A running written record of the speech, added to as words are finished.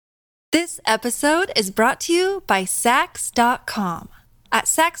This episode is brought to you by Sax.com. At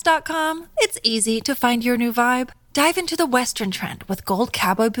Sax.com, it's easy to find your new vibe. Dive into the Western trend with gold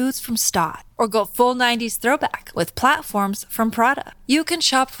cowboy boots from Stott, or go full 90s throwback with platforms from Prada. You can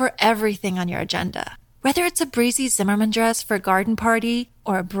shop for everything on your agenda, whether it's a breezy Zimmermann dress for a garden party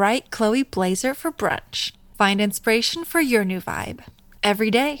or a bright Chloe blazer for brunch. Find inspiration for your new vibe every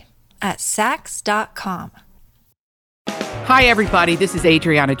day at Sax.com. Hi, everybody. This is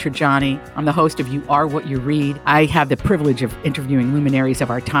Adriana Trajani. I'm the host of You Are What You Read. I have the privilege of interviewing luminaries of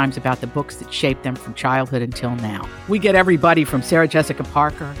our times about the books that shaped them from childhood until now. We get everybody from Sarah Jessica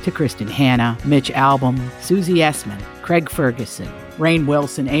Parker to Kristen Hanna, Mitch Albom, Susie Essman, Craig Ferguson, Rainn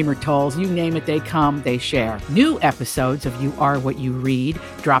Wilson, Amor Tolls, you name it, they come, they share. New episodes of You Are What You Read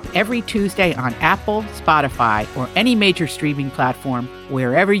drop every Tuesday on Apple, Spotify, or any major streaming platform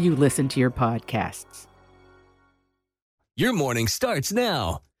wherever you listen to your podcasts. Your morning starts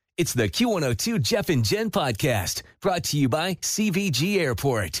now. It's the Q102 Jeff and Jen podcast brought to you by CVG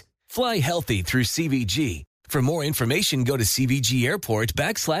Airport. Fly healthy through CVG. For more information, go to CVG Airport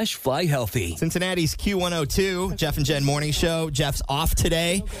 /fly healthy. Cincinnati's Q102, Jeff and Jen morning show. Jeff's off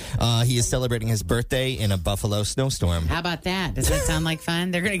today. He is celebrating his birthday in a Buffalo snowstorm. How about that? Does that sound like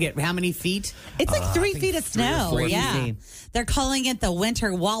fun? They're going to get how many feet? It's like 3 feet of snow. 4 Yeah. feet. They're calling it the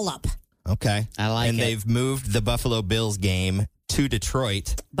winter wallop. Okay. I like and it. they've moved the Buffalo Bills game to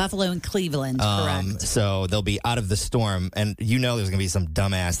Detroit. Buffalo and Cleveland, correct. So they'll be out of the storm. And you know there's going to be some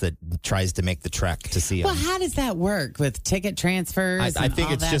dumbass that tries to make the trek to see Well, them. how does that work with ticket transfers? I and think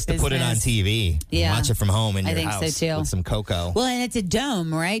all it's that just to put it on business? TV. Yeah. Watch it from home in I your think so, house too. with some cocoa. Well, and it's a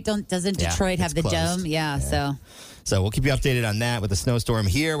dome, right? Doesn't Yeah, Detroit have it's the closed. dome? Yeah, so. So we'll keep you updated on that with the snowstorm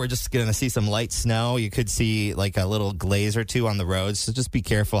here. We're just going to see some light snow. You could see like a little glaze or two on the roads, so just be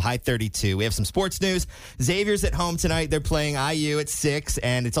careful. High 32. We have some sports news. Xavier's at home tonight. They're playing IU at 6,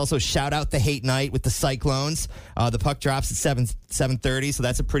 and it's also Shout Out the Hate Night with the Cyclones. The puck drops at 7:30, so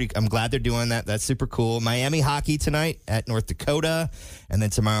that's I'm glad they're doing that. That's super cool. Miami hockey tonight at North Dakota, and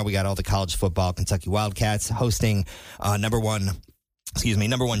then tomorrow we got all the college football. Kentucky Wildcats hosting number one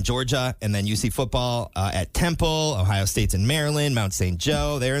Georgia, and then UC football at Temple. Ohio State's in Maryland. Mount St.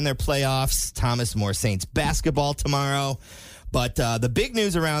 Joe, they're in their playoffs. Thomas More Saints basketball tomorrow. But the big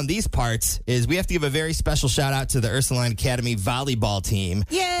news around these parts is we have to give a very special shout out to the Ursuline Academy volleyball team.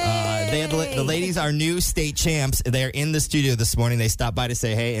 Yay! The ladies are new state champs. They're in the studio this morning. They stopped by to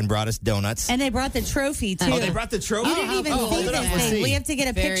say hey and brought us donuts. And they brought the trophy, too. Oh, they brought the trophy? You didn't even hold see it up, this let's thing. see. We have to get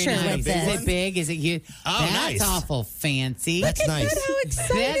a Very picture nice. with Is this. it big? Is it you? Oh, That's nice. awful fancy. That's nice. How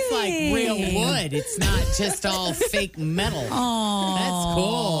exciting. That's like real wood. It's not just all fake metal. Aww. That's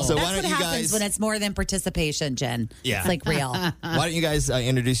cool. So That's why what don't you happens guys when it's more than participation, Jen. Yeah. It's like real. why don't you guys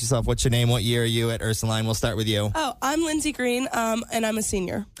introduce yourself? What's your name? What year are you at Ursuline? We'll start with you. Oh, I'm Lindsay Green, and I'm a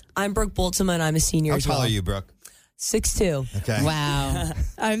senior. I'm Brooke Boltzmann. I'm a senior How as tall well. are you, Brooke? 6'2". Okay. Wow.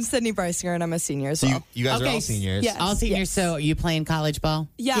 I'm Sydney Brysinger, and I'm a senior as So well. you guys are Okay, all seniors. yes. All seniors. Yes. So are you playing college ball?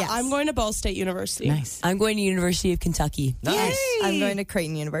 Yeah, Yes. I'm going to Ball State University. Nice. I'm going to University of Kentucky. Nice. I'm going to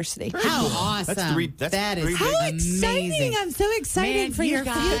Creighton University. How awesome. That's three That is big- How amazing. exciting. I'm so excited Man, for you your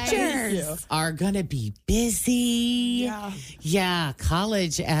guys futures. are going to be busy. Yeah. Yeah,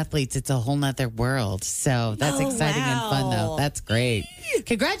 college athletes, it's a whole nother world. So that's Oh, exciting and fun, wow. though. That's great.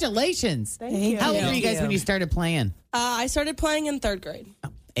 Congratulations. Thank you. How old were Thank you guys when you started playing? I started playing in 3rd grade.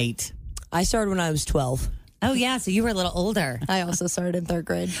 8. I started when I was 12. Oh, yeah. So you were a little older. I also started in 3rd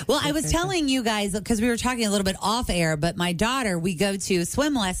grade. Well, I was telling you guys, because we were talking a little bit off air, but my daughter, we go to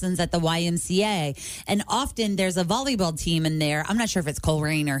swim lessons at the YMCA, and often there's a volleyball team in there. I'm not sure if it's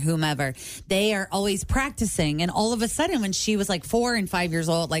Coleraine or whomever. They are always practicing. And all of a sudden, when she was like 4 and 5 years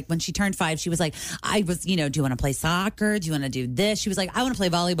old, like when she turned 5, she was like, do you want to play soccer? Do you want to do this? She was like, I want to play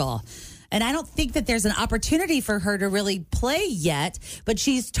volleyball. And I don't think that there's an opportunity for her to really play yet, but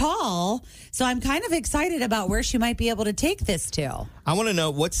she's tall. So I'm kind of excited about where she might be able to take this to. I want to know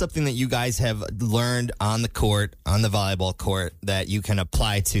what's something that you guys have learned on the court, on the volleyball court, that you can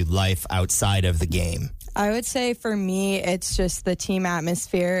apply to life outside of the game. I would say for me, it's just the team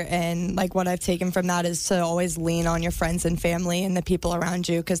atmosphere. And like what I've taken from that is to always lean on your friends and family and the people around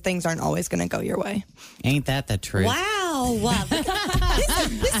you because things aren't always going to go your way. Ain't that the truth? Wow.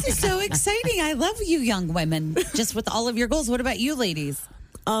 This is so exciting. I love you young women, just with all of your goals. What about you ladies?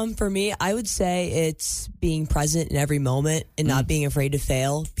 For me, I would say it's being present in every moment and not being afraid to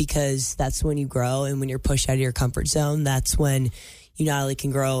fail, because that's when you grow, and when you're pushed out of your comfort zone, that's when you not only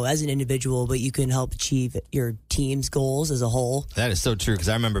can grow as an individual, but you can help achieve your team's goals as a whole. That is so true, because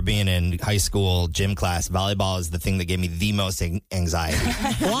I remember being in high school gym class. Volleyball is the thing that gave me the most anxiety.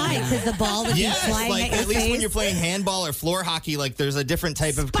 Why? Because the ball would be flying like at your at least face? when you're playing handball or floor hockey, like there's a different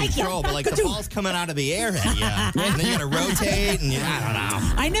type of control, but like the ball's coming out of the air at you, and then you gotta rotate, and I don't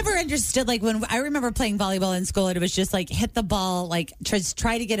know. I never understood, like, when I remember playing volleyball in school, and it was just like hit the ball, like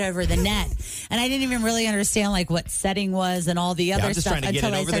try to get over the net, and I didn't even really understand like what setting was and all the other I'm just stuff trying to get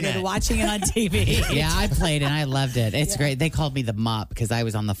until it I over the started net. watching it on TV. Yeah, I played and I loved it. It's great. They called me the mop because I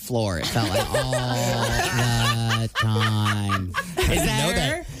was on the floor. It felt like all the time. Is that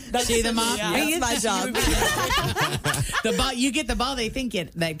her? She the mop? Yeah, that's my job. The ball, you get the ball they think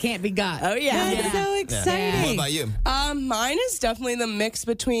that can't be got. Oh, yeah. That's so exciting. What about you? Mine is definitely the mix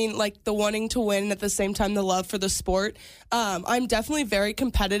between like the wanting to win and at the same time the love for the sport. I'm definitely very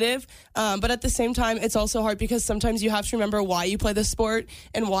competitive, but at the same time it's also hard because sometimes you have to remember why you play the sport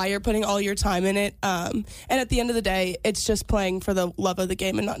and why you're putting all your time in it. And at the end of the day, it's just playing for the love of the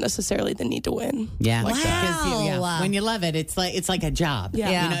game and not necessarily the need to win. Yeah. Wow. 'Cause when you love it, it's like a job.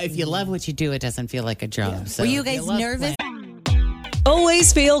 Yeah. You know, if you love what you do, it doesn't feel like a job. So Were you if guys love nervous?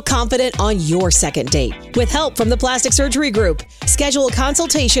 Always feel confident on your second date. With help from the Plastic Surgery Group. Schedule a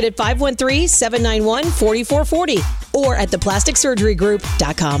consultation at 513-791-4440 or at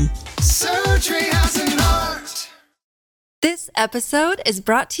theplasticsurgerygroup.com. Surgery has an art. This episode is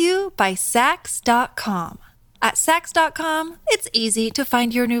brought to you by Sax.com. At Sax.com, it's easy to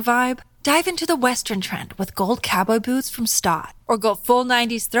find your new vibe. Dive into the Western trend with gold cowboy boots from Stott, or go full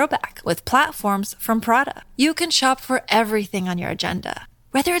 90s throwback with platforms from Prada. You can shop for everything on your agenda,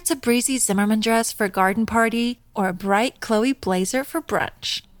 whether it's a breezy Zimmermann dress for a garden party or a bright Chloe blazer for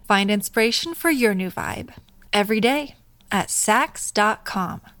brunch. Find inspiration for your new vibe every day at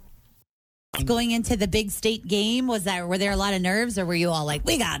Sax.com. Going into the big state game, were there a lot of nerves, or were you all like,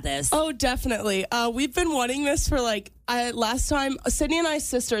 we got this? Oh, definitely. We've been wanting this for last time. Sydney and I's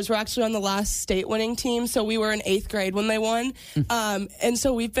sisters were actually on the last state winning team, so we were in 8th grade when they won. And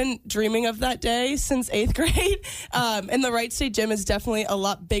so we've been dreaming of that day since 8th grade. And the Wright State Gym is definitely a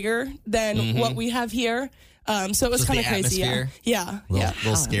lot bigger than what we have here. So it was Just kind of the crazy. atmosphere. Yeah. A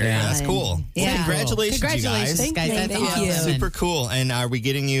little scary. That's cool. Yeah. Well, congratulations, you guys. Thank you. That's Thank you. awesome. Super cool. And are we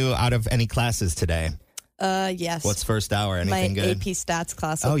getting you out of any classes today? Yes. What's first hour? Anything my good? AP stats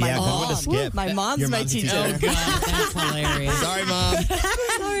class. Oh, with yeah. my Good one to mom. skip. My mom's Your my mom's a teacher. Oh, God. That's hilarious. Sorry, Mom.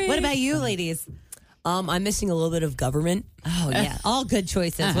 What about you, ladies? I'm missing a little bit of government. Oh, yeah. All good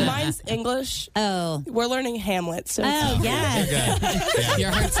choices. Mine's English. Oh. We're learning Hamlet. So Oh, yes.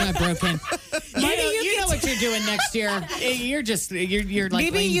 Your heart's not broken. You know what you're doing next year. You're like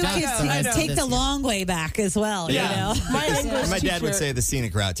Maybe laying you ducks could the rest of take this the year. long way back as well, Yeah. you know? my English My dad teacher, would say the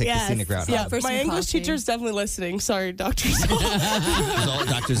scenic route. Take the Yes. scenic route. Yeah, for my some English coffee. teacher is definitely listening. Sorry, Dr. Stahl.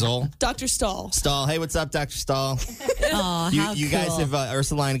 Dr. Zoll. Dr. Stahl. Stahl. Hey, what's up, Dr. Stahl? Oh, You guys cool. have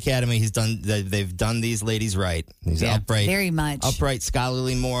Ursuline Academy. They've done these ladies right. These Yeah, upright, very much. upright,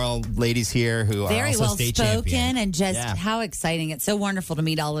 scholarly, moral ladies here who Very are also well state spoken champion. and just Yeah. how exciting. It's so wonderful to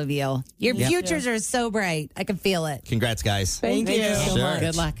meet all of you. Your futures are so bright. I can feel it. Congrats, guys. Thank you. so Sure. much.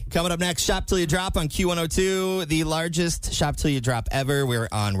 Good luck. Coming up next, Shop Till You Drop on Q102, the largest Shop Till You Drop ever. We're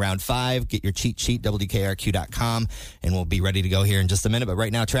on round 5. Get your cheat sheet, WDKRQ.com, and we'll be ready to go here in just a minute. But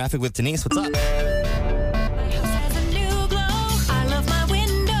right now, traffic with Denise. What's up?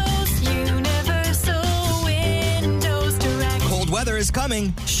 Cold weather is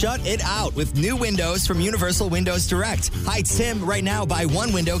coming. Shut it out with new windows from Universal Windows Direct. Hi, it's Tim. Right now, buy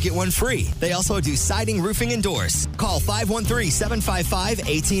one window, get one free. They also do siding, roofing, and doors. Call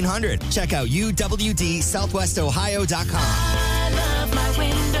 513-755-1800. Check out uwdsouthwestohio.com. I love my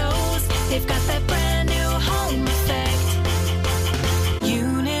windows. They've got that brand new home effect.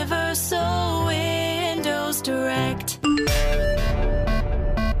 Universal Windows Direct.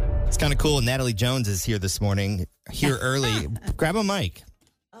 It's kind of cool. Natalie Jones is here this morning, here early. Grab a mic.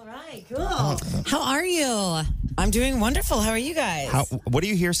 All right, cool. How are you? I'm doing wonderful. How are you guys? What are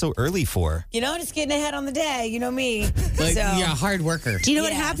you here so early for? You know, just getting ahead on the day. You know me. Like, So- you're a hard worker. Do you know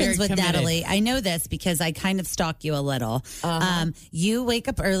what Yeah, happens very with committed. Natalie? I know this because I kind of stalk you a little. You wake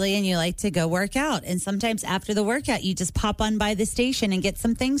up early and you like to go work out. And sometimes after the workout, you just pop on by the station and get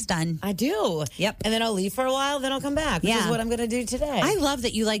some things done. I do. Yep. And then I'll leave for a while, then I'll come back, which Yeah. is what I'm going to do today. I love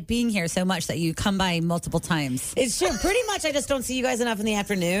that you like being here so much that you come by multiple times. It's true. Pretty much, I just don't see you guys enough in the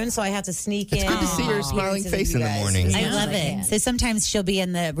afternoon, so I have to sneak It's in. good to see your here smiling to face in the you guys morning. as I much as love it. can. So sometimes she'll be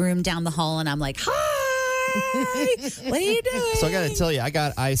in the room down the hall and I'm like, hi, what are you doing? So I got to tell you,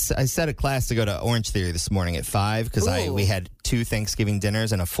 I set a class to go to Orange Theory this morning at 5 because we had 2 Thanksgiving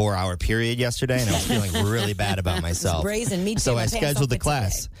dinners in a 4-hour period yesterday, and I was feeling really bad about myself. brazen. Me too. So My I pants scheduled the don't fit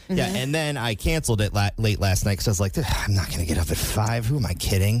class. today. Yeah, and then I canceled it late last night because I was like, I'm not going to get up at 5. Who am I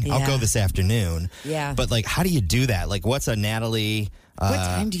kidding? I'll Yeah. go this afternoon. Yeah. But, like, how do you do that? Like, what's a Natalie... What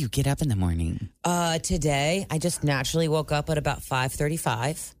time do you get up in the morning? Today, I just naturally woke up at about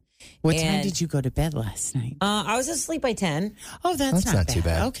 5:35. What time And- did you go to bed last night? I was asleep by 10. Oh, that's Not too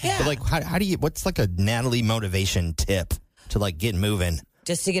bad. Okay. But, like, how do you... What's, like, a Natalie motivation tip to, like, get moving?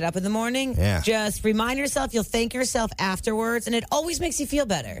 Just to get up in the morning. Yeah. Just remind yourself you'll thank yourself afterwards, and it always makes you feel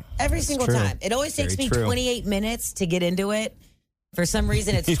better every single true. time. It always takes Very me true. 28 minutes to get into it. For some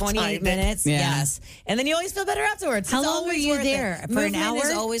reason, it's 28 minutes. Yeah. Yes. And then you always feel better afterwards. How It's long were always you worth there? it. For an Movement hour?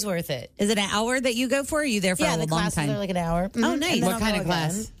 is always worth it. Is it an hour that you go for? Or are you there for Yeah, a the long classes time? are like an hour. Oh, Mhm. nice. And then What I'll kind go of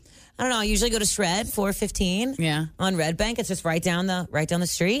class? again. I don't know. I usually go to Shred 4:15. Yeah. On Red Bank, it's just right down the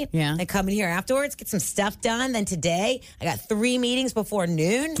street. Yeah. I come in here afterwards, get some stuff done. Then today, I got 3 meetings before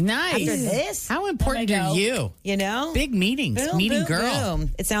noon. Nice. After this, How important are you? you know, Big meetings. Boom, Meeting boom, girl.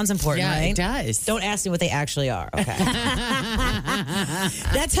 boom. It sounds important, Yeah, right? it does. Don't ask me what they actually are. Okay.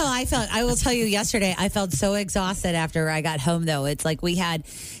 That's how I felt. I will tell you yesterday, I felt so exhausted after I got home, though. It's like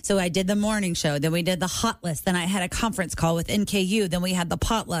so I did the morning show, then we did the hot list, then I had a conference call with NKU, then we had the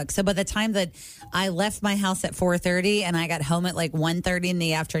potluck. So by the time that I left my house at 4:30 and I got home at like 1:30 in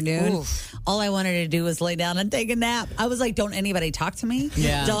the afternoon, all I wanted to do was lay down and take a nap. I was like, don't anybody talk to me.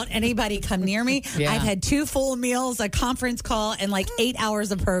 Yeah. Don't anybody come near me. Yeah. I've had 2 full meals, a conference call, and like 8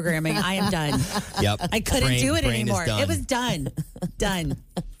 hours of programming. I am done. Yep. I couldn't do it brain is anymore. done. It was done. Done.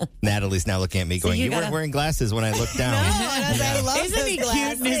 Natalie's now looking at me going, you you weren't gotta- wearing glasses when I looked down. I love Isn't those he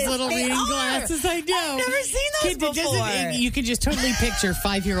glasses. cute in his little They reading are. glasses? I know. I've never seen those before. You can just totally picture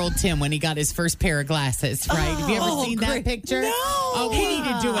 5-year-old Tim when he got his first pair of glasses, right? Have you ever seen that great. picture? No. Oh, we need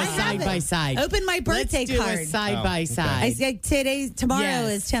to do a I side by haven't. side. Open my birthday Let's do card. a side by I side. said tomorrow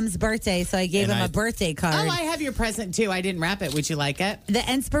Yes. is Tim's birthday, so I gave And him I- a birthday card. Oh, I have your present too. I didn't wrap it. Would you like it? The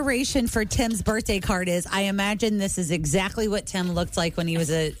inspiration for Tim's birthday card is I imagine this is exactly what Tim looked like when he was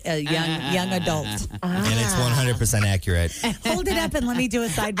a young adult. And it's 100% accurate. Hold it up and let me do a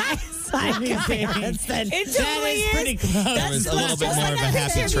side by side comparison. It That totally is pretty close. There was a little bit more of a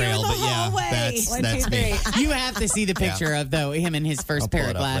happy trail, but yeah, that's me. You have to see the picture of him in his first I'll pair pull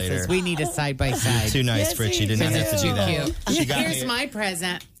of it up glasses. later. We need a side by side. Too nice, Fritz. You did not have to do that. She got Here's me- my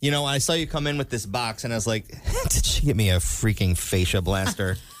present. You know, I saw you come in with this box, and I was like, did she get me a freaking fascia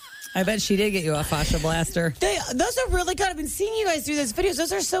blaster? I bet she did get you a fascia blaster. Those are really good. I've been seeing you guys do those videos.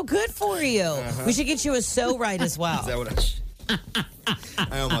 Those are so good for you. We should get you a So Right as well. Is that what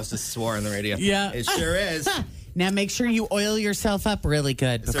I almost just swore on the radio. Yeah. It sure is. Now make sure you oil yourself up really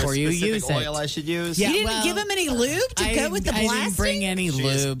good Is there before a you specific use it. oil I should use? Yeah, You didn't well, give him any lube to go with the I blasting? didn't bring any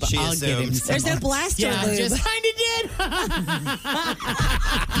lube. she I'll get him assumed. some. There's no blaster Yeah, I lube. just kind of did.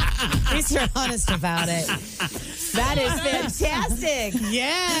 At least you're honest about it. That is fantastic.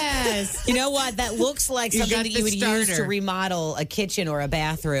 Yes. You know what? That looks like You something got that the you would use to starter. remodel a kitchen or a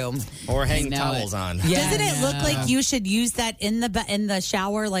bathroom. Or hang know towels it. on. Doesn't it look like you should use that in the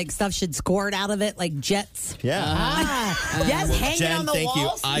shower? Like stuff should squirt out of it, like jets. Yeah. Yes, hang it Jen, on the thank you.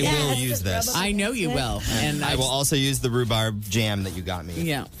 walls. I Yes. will use this. I know you will. And I will also use the rhubarb jam that you got me.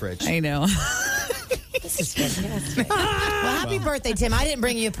 Yeah. Fridge. I know. This is fantastic. Well, happy birthday, Tim. I didn't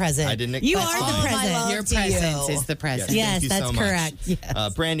bring you a present. I didn't. You that's are the fine. present. love Your to presence you. is the present. Yes, Thank you that's so much.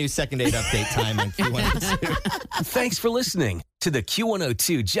 correct. Brand new second date update time on Q102. Thanks for listening to the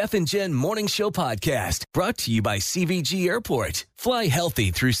Q102 Jeff and Jen Morning Show podcast, brought to you by CVG Airport. Fly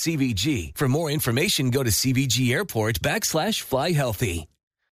healthy through CVG. For more information, go to CVG Airport /fly healthy.